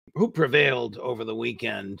prevailed over the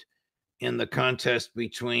weekend in the contest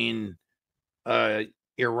between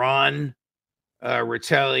Iran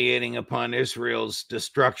retaliating upon Israel's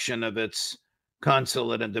destruction of its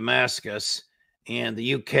consulate in Damascus, and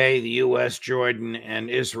the UK, the US, Jordan, and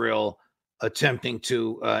Israel attempting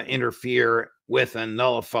to interfere with and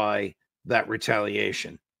nullify that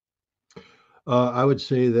retaliation? I would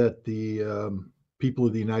say that the people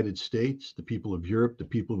of the United States, the people of Europe, the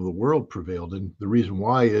people of the world prevailed. And the reason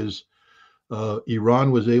why is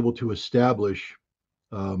Iran was able to establish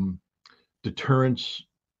deterrence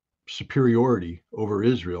superiority over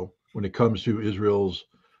Israel when it comes to Israel's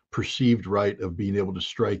perceived right of being able to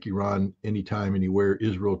strike Iran anytime, anywhere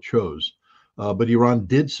Israel chose. But Iran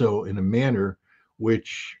did so in a manner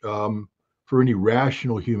which, for any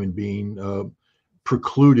rational human being,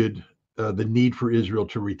 precluded the need for Israel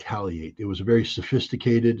to retaliate. It was a very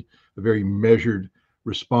sophisticated, a very measured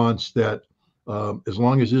response that, as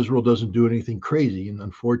long as Israel doesn't do anything crazy, and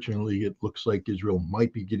unfortunately it looks like Israel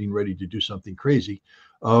might be getting ready to do something crazy,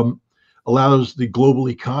 allows the global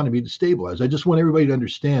economy to stabilize. I just want everybody to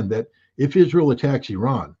understand that if Israel attacks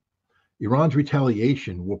Iran, Iran's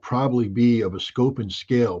retaliation will probably be of a scope and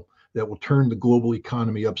scale that will turn the global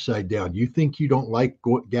economy upside down. You think you don't like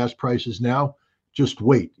gas prices now? Just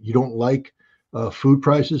wait. You don't like food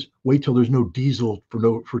prices? Wait till there's no diesel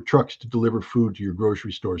for trucks to deliver food to your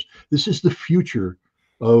grocery stores. This is the future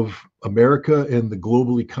of America and the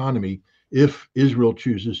global economy if Israel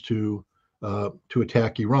chooses to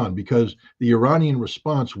attack Iran, because the Iranian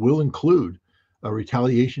response will include a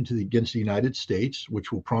retaliation against the United States,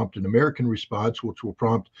 which will prompt an American response, which will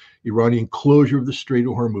prompt Iranian closure of the Strait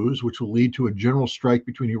of Hormuz, which will lead to a general strike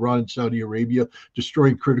between Iran and Saudi Arabia,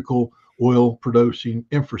 destroying critical oil producing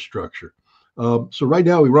infrastructure. So right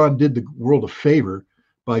now, Iran did the world a favor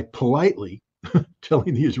by politely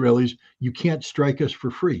telling the Israelis, you can't strike us for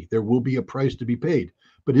free. There will be a price to be paid.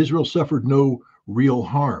 But Israel suffered no real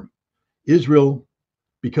harm. Israel,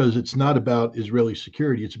 because it's not about Israeli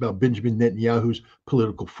security, it's about Benjamin Netanyahu's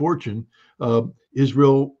political fortune.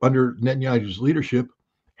 Israel, under Netanyahu's leadership,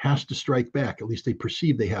 has to strike back. At least they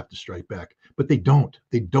perceive they have to strike back, but they don't.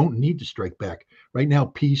 They don't need to strike back. Right now,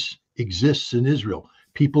 peace exists in Israel.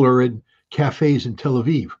 People are in cafes in Tel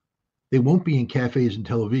Aviv. They won't be in cafes in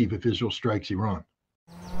Tel Aviv if Israel strikes Iran.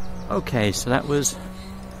 Okay, so that was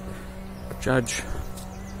Judge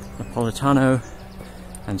Napolitano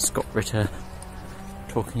and Scott Ritter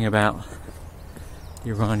talking about the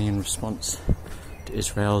Iranian response to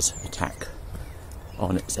Israel's attack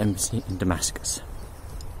on its embassy in Damascus.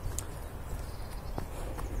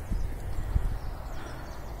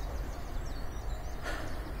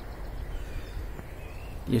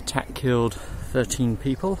 The attack killed 13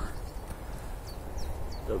 people.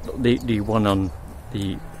 The one on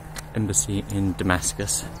the embassy in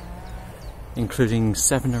Damascus, including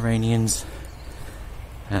 7 Iranians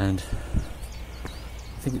and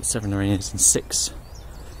I think it's 7 Iranians and 6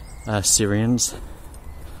 Syrians.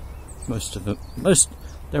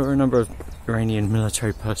 There were a number of Iranian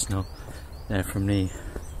military personnel there from the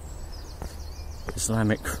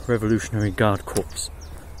Islamic Revolutionary Guard Corps,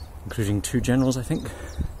 including 2 generals, I think.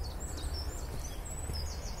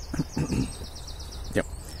 Yep.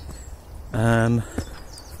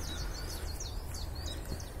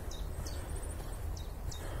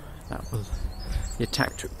 That was the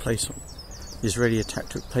attack took place. The Israeli attack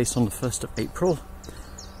took place on the 1st of April.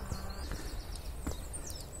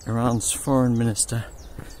 Iran's Foreign Minister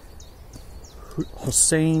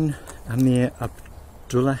Hossein Amir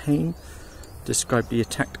Abdullahian described the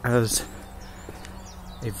attack as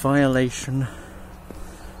a violation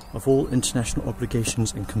of all international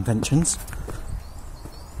obligations and conventions.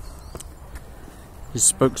 His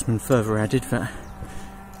spokesman further added that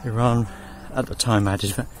Iran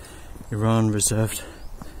reserved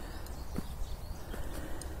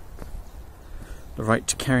the right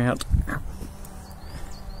to carry out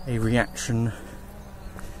a reaction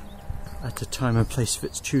at a time and place of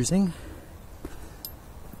its choosing,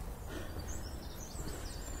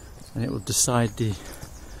 and it will decide the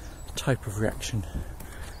type of reaction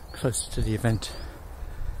closer to the event.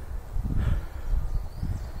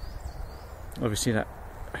 Obviously that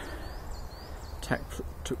attack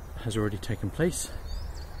has already taken place.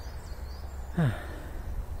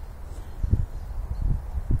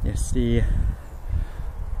 Yes, the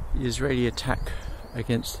Israeli attack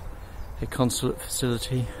against a consulate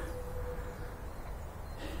facility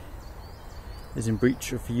is in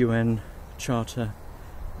breach of the UN Charter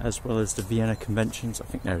as well as the Vienna Conventions. I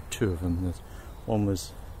think there are 2 of them. One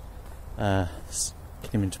was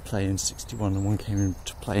came into play in 61 and one came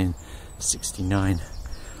into play in 69.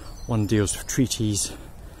 One deals with treaties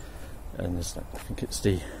and there's, I think it's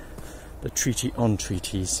the treaty on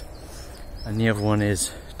treaties, and the other one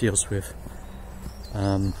deals with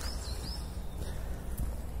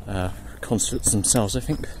consulates themselves, I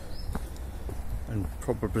think, and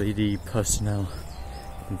probably the personnel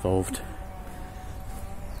involved.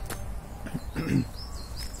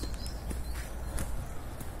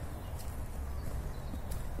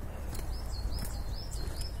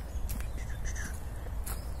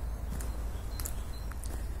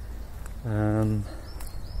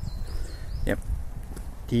 Yep.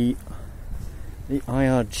 The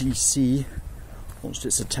IRGC launched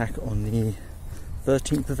its attack on the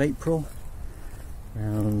 13th of April,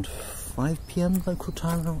 around 5 PM local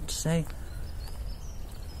time, I want to say.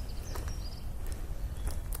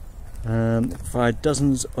 It fired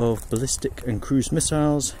dozens of ballistic and cruise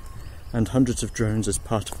missiles and hundreds of drones as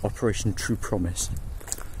part of Operation True Promise.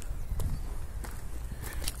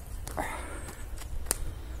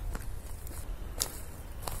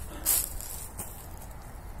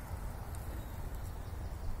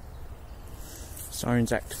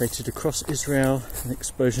 Sirens activated across Israel, and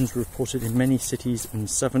explosions were reported in many cities in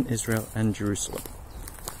southern Israel and Jerusalem.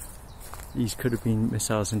 These could have been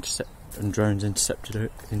missiles and drones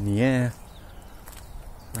intercepted in the air,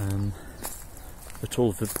 but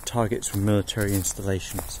all of the targets were military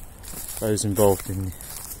installations. Those involved in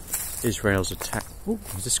Israel's attack. Oh,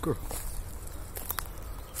 there's a squirrel.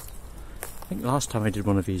 I think last time I did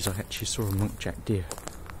one of these I actually saw a muntjac deer.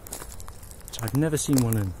 So I've never seen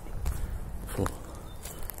one in before.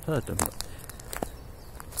 Heard them.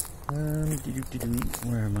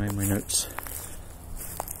 Where am I in my notes?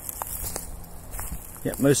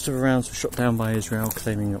 Yeah, most of the rounds were shot down by Israel,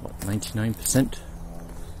 claiming 99%.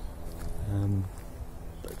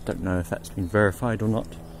 Don't know if that's been verified or not.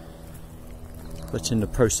 But in the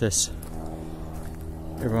process,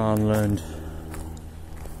 Iran learned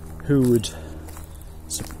who would...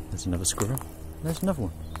 There's another squirrel. There's another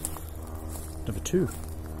one. Number 2.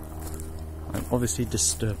 I'm obviously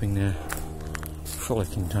disturbing their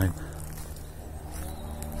frolicking time.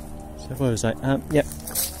 So where was I? Yep.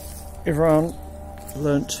 Iran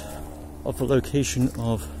learnt of the location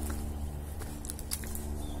of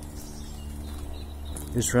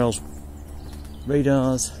Israel's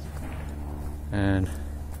radars and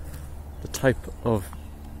the type of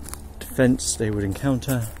defence they would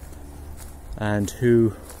encounter and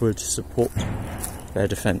who would support their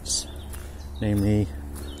defence, namely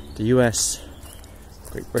the US,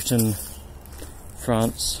 Great Britain,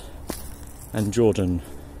 France and Jordan.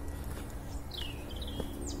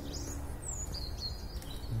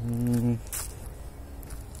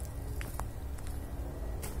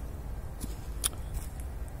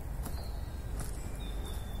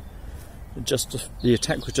 The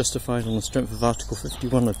attack was justified on the strength of Article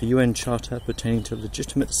 51 of the UN Charter pertaining to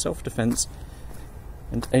legitimate self-defence,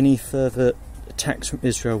 and any further attacks from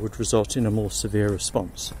Israel would result in a more severe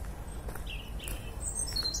response.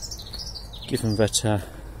 Given that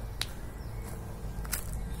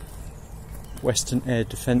Western air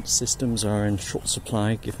defence systems are in short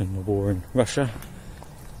supply given the war in Russia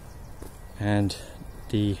and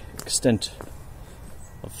the extent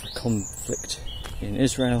of the conflict in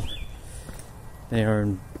Israel,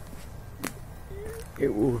 their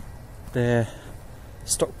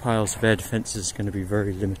stockpiles of air defences is going to be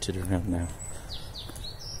very limited around now,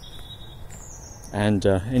 and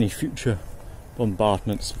any future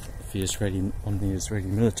bombardments of the Israeli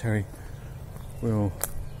military will...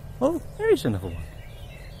 Oh, there is another one.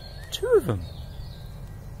 2 of them.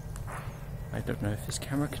 I don't know if this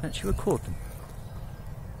camera can actually record them.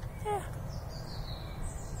 Yeah.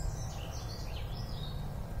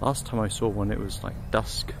 Last time I saw one, it was like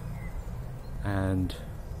dusk, and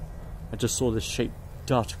I just saw this shape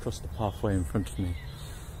dart across the pathway in front of me.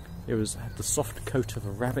 It had the soft coat of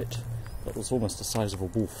a rabbit, but was almost the size of a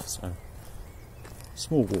wolf, so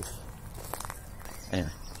small wolf. Anyway.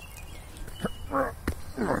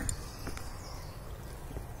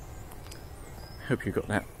 Hope you got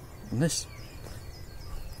that on this.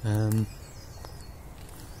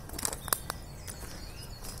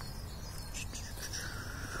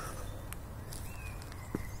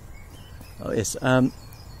 Oh yes,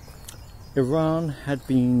 Iran had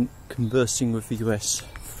been conversing with the US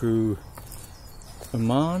through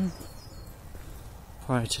Oman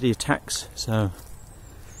prior to the attacks, so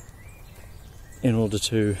in order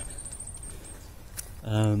to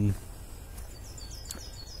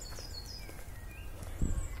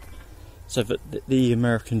so that the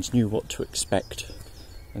Americans knew what to expect,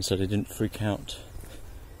 and so they didn't freak out,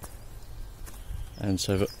 and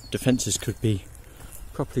so that defences could be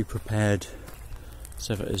properly prepared,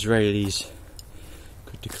 so that Israelis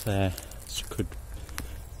could declare, could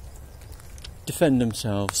defend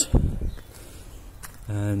themselves,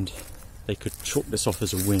 and they could chalk this off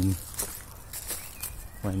as a win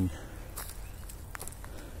when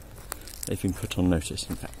they've been put on notice,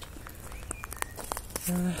 in fact.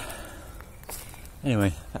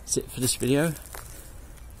 Anyway, that's it for this video.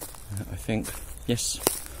 I think, yes,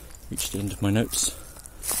 reached the end of my notes.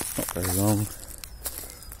 Not very long,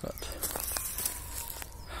 but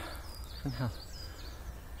somehow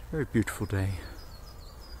very beautiful day.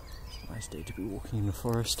 It's a nice day to be walking in the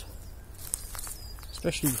forest,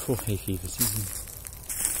 especially before hay fever season.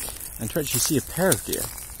 And to actually see a pair of deer,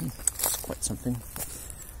 it's quite something.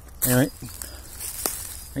 Anyway,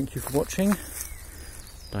 thank you for watching.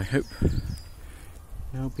 I hope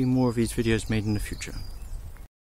there'll be more of these videos made in the future.